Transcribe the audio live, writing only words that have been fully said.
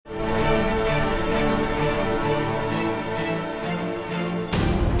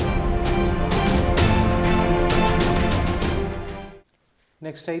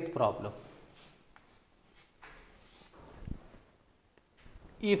Next, eighth problem.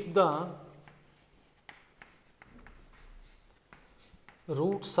 If the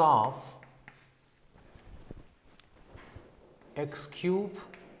roots of x cube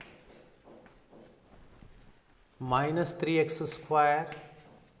minus 3x square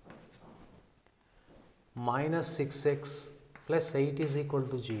minus 6x plus 8 is equal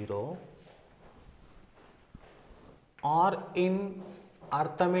to 0 or in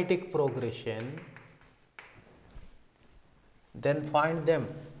arithmetic progression, then find them.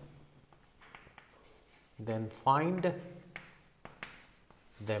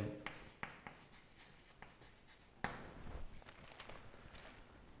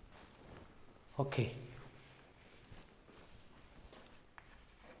 Okay.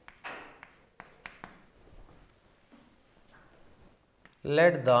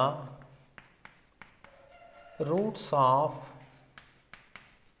 Let the roots of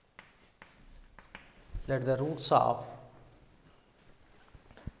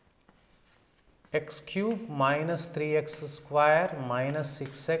x cube minus 3x square minus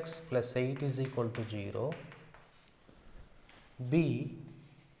 6x plus 8 is equal to 0 be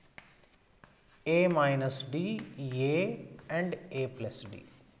a minus d, a and a plus d.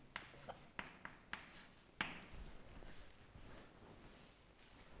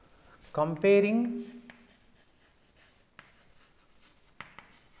 Comparing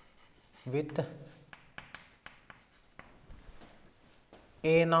with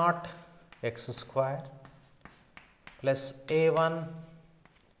a naught x square plus a1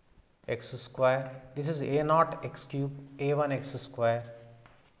 x square, this is a naught x cube, a1 x square,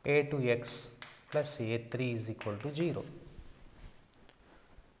 a2 x plus a3 is equal to 0.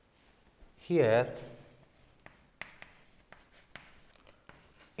 Here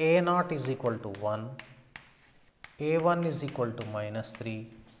a naught is equal to 1, a1 is equal to minus 3,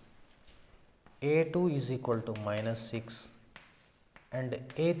 a2 is equal to minus 6 and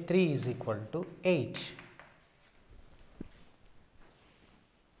a3 is equal to 8.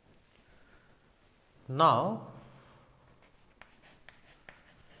 Now,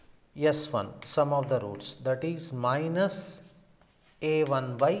 S1 sum of the roots, that is minus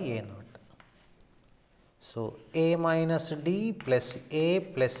a1 by a naught. So, a minus d plus a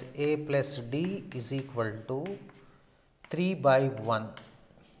plus d is equal to 3 by 1,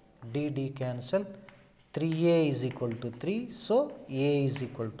 d cancel, 3a is equal to 3, so a is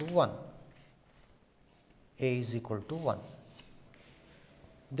equal to 1.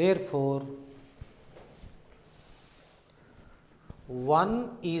 Therefore,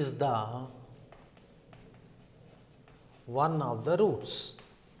 1 is the one of the roots.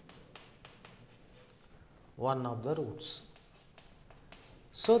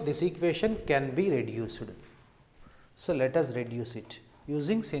 So, this equation can be reduced. So, let us reduce it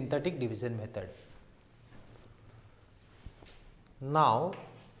using synthetic division method. Now,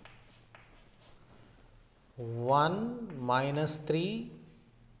 1 minus 3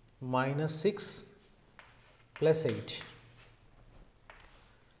 minus 6 plus 8.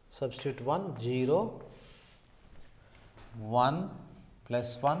 Substitute 1, 0, 1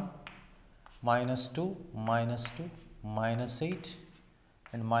 plus 1, minus 2, minus 8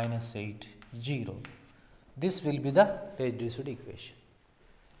 and minus 8, 0. This will be the reduced equation.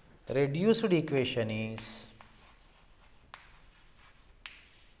 Reduced equation is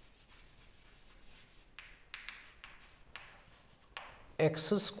x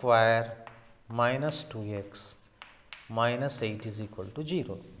square minus 2x minus 8 is equal to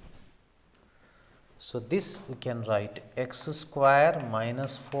 0. So, this we can write x square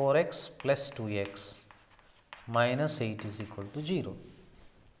minus 4x plus 2x minus 8 is equal to 0.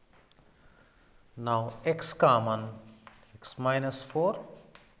 Now, x common, x minus 4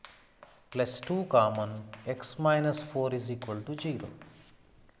 plus 2 common, x minus 4 is equal to 0.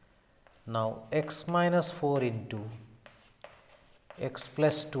 Now, x minus 4 into x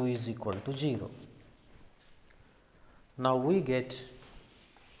plus 2 is equal to 0. Now, we get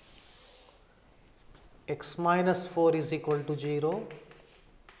x minus 4 is equal to 0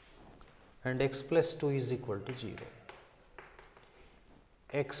 and x plus 2 is equal to 0.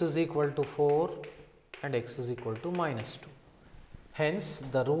 X is equal to 4 and x is equal to minus 2. Hence,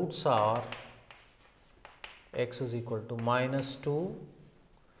 the roots are x is equal to minus 2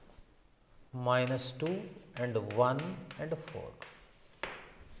 and 1 and 4.